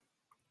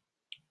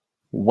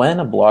when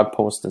a blog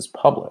post is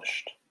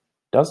published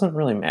doesn't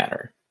really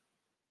matter.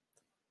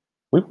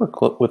 We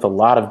work with a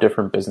lot of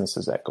different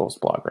businesses at Ghost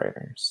Blog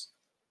Writers.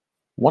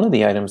 One of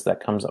the items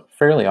that comes up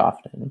fairly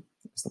often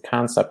is the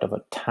concept of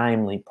a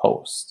timely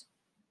post.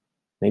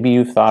 Maybe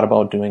you've thought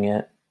about doing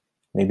it,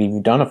 maybe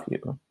you've done a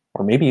few,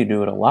 or maybe you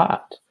do it a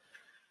lot.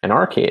 In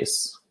our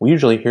case, we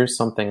usually hear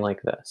something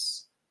like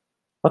this.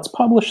 Let's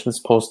publish this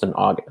post in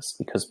August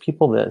because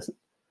people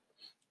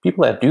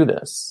that do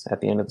this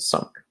at the end of the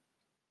summer.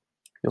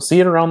 You'll see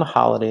it around the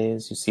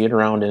holidays, you see it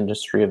around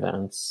industry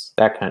events,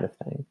 that kind of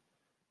thing.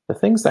 The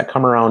things that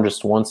come around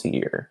just once a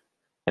year.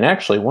 And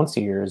actually, once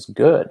a year is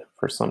good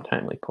for some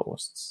timely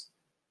posts.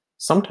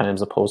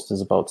 Sometimes a post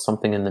is about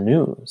something in the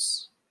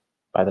news.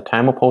 By the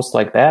time a post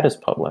like that is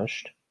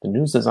published, the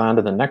news is on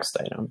to the next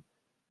item,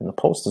 and the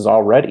post is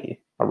already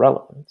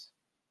irrelevant.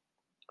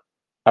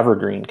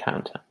 Evergreen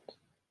content.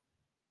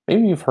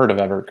 Maybe you've heard of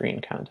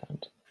evergreen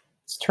content.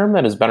 It's a term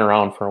that has been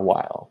around for a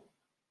while.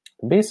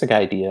 The basic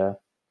idea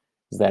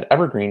is that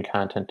evergreen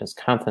content is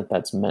content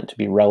that's meant to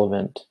be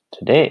relevant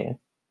today,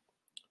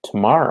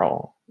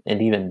 tomorrow,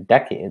 and even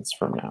decades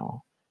from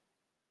now.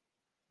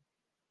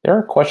 There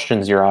are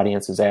questions your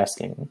audience is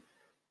asking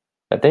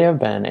that they have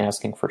been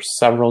asking for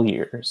several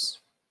years.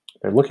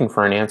 They're looking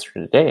for an answer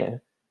today,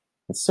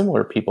 and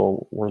similar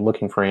people were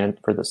looking for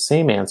the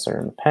same answer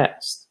in the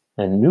past,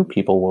 and new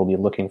people will be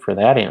looking for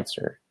that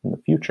answer in the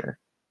future.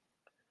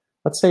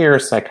 Let's say you're a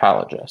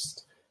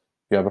psychologist.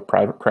 You have a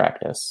private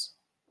practice.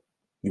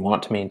 You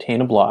want to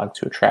maintain a blog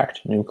to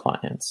attract new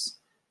clients.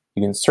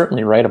 You can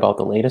certainly write about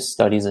the latest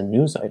studies and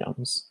news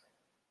items.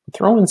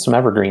 Throw in some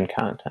evergreen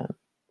content.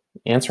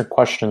 Answer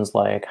questions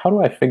like, how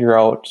do I figure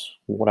out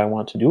what I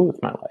want to do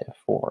with my life?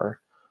 Or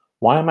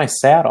why am I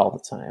sad all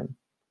the time?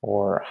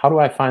 Or how do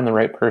I find the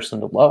right person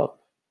to love?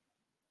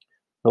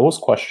 Those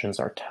questions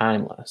are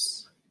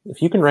timeless.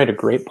 If you can write a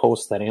great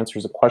post that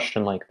answers a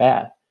question like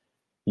that,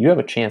 you have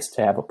a chance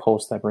to have a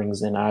post that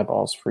brings in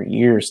eyeballs for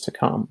years to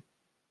come.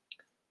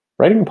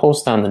 Writing a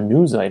post on the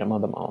news item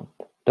of the month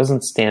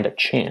doesn't stand a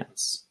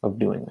chance of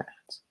doing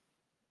that.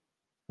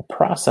 A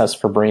process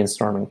for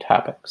brainstorming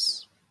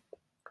topics.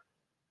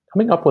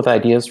 Coming up with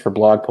ideas for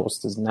blog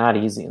posts is not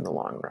easy in the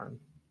long run.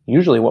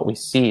 Usually what we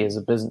see as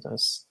a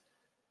business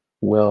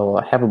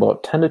will have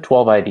about 10 to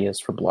 12 ideas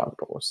for blog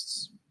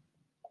posts.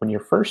 When you're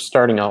first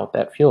starting out,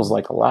 that feels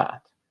like a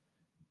lot.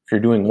 If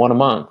you're doing one a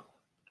month,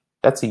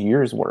 that's a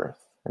year's worth,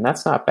 and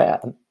that's not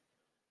bad.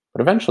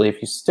 But eventually,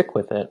 if you stick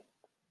with it,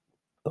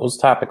 those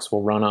topics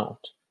will run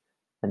out,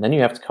 and then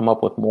you have to come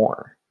up with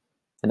more.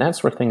 And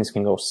that's where things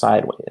can go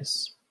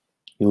sideways.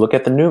 You look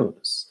at the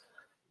news,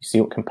 you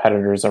see what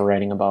competitors are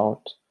writing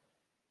about,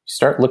 you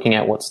start looking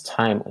at what's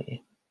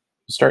timely,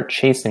 you start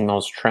chasing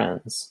those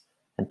trends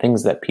and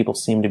things that people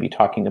seem to be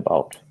talking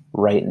about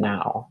right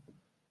now.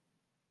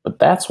 But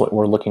that's what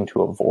we're looking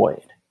to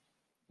avoid.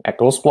 At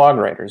Ghost Blog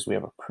Writers, we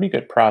have a pretty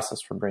good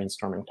process for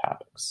brainstorming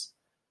topics.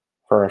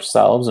 For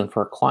ourselves and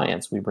for our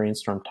clients, we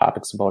brainstorm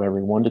topics about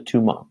every 1 to 2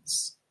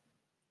 months.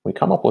 We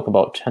come up with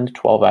about 10 to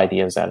 12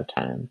 ideas at a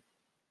time.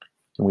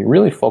 And we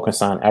really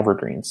focus on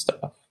evergreen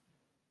stuff.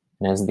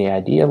 And as the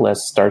idea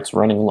list starts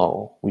running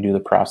low, we do the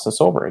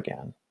process over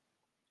again.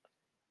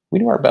 We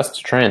do our best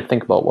to try and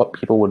think about what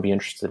people would be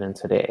interested in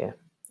today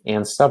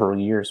and several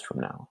years from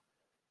now.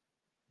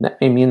 That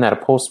may mean that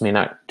a post may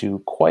not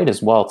do quite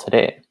as well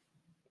today,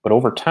 but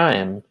over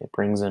time, it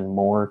brings in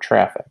more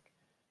traffic.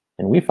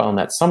 And we found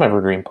that some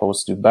evergreen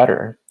posts do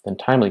better than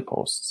timely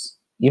posts,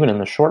 even in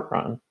the short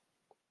run.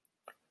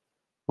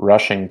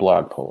 Rushing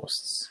blog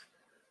posts.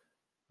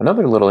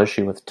 Another little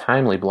issue with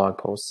timely blog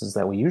posts is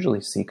that we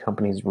usually see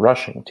companies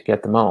rushing to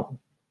get them out.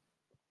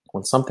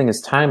 When something is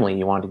timely,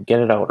 you want to get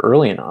it out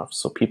early enough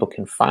so people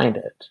can find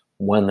it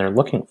when they're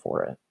looking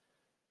for it.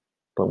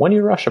 But when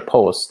you rush a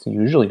post,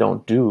 you usually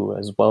don't do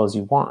as well as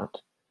you want.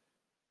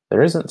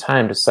 There isn't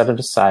time to set it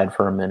aside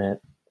for a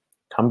minute,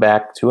 come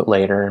back to it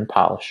later and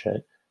polish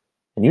it.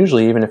 And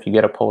usually, even if you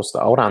get a post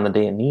out on the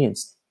day it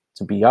needs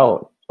to be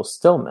out, you'll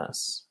still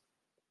miss.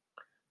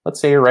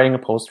 Let's say you're writing a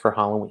post for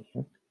Halloween,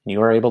 and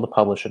you are able to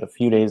publish it a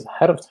few days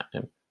ahead of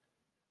time.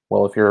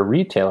 Well, if you're a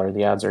retailer,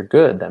 the odds are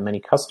good that many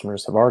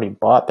customers have already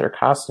bought their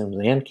costumes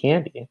and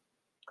candy.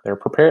 They're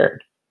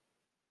prepared.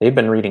 They've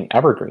been reading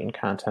evergreen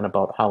content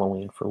about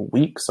Halloween for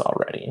weeks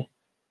already.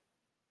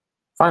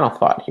 Final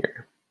thought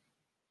here.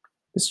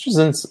 This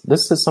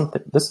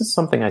is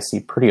something I see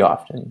pretty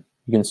often.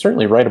 You can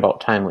certainly write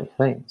about timely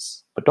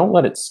things, but don't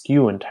let it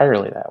skew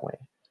entirely that way.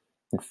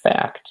 In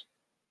fact,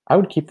 I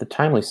would keep the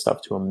timely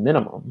stuff to a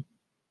minimum,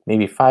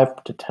 maybe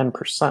 5 to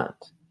 10%.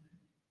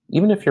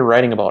 Even if you're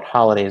writing about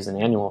holidays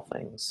and annual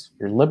things,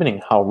 you're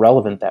limiting how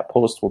relevant that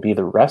post will be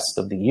the rest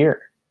of the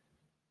year.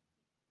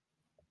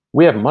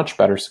 We have much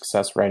better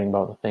success writing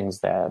about the things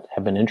that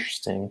have been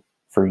interesting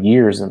for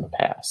years in the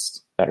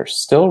past, that are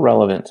still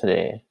relevant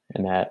today,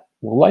 and that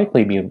will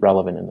likely be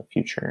relevant in the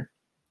future.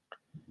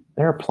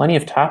 There are plenty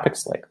of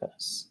topics like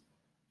this.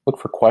 Look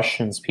for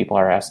questions people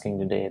are asking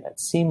today that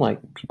seem like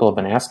people have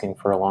been asking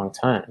for a long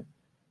time.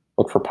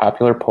 Look for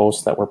popular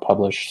posts that were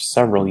published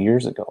several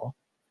years ago.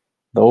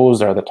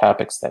 Those are the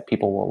topics that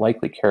people will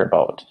likely care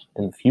about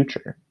in the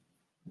future.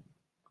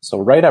 So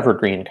write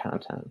evergreen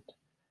content.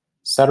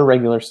 Set a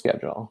regular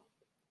schedule.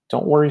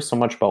 Don't worry so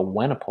much about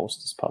when a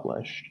post is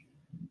published.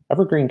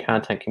 Evergreen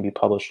content can be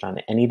published on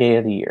any day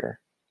of the year,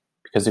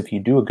 because if you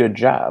do a good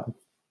job,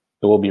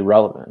 it will be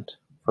relevant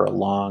for a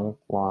long,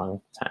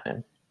 long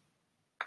time.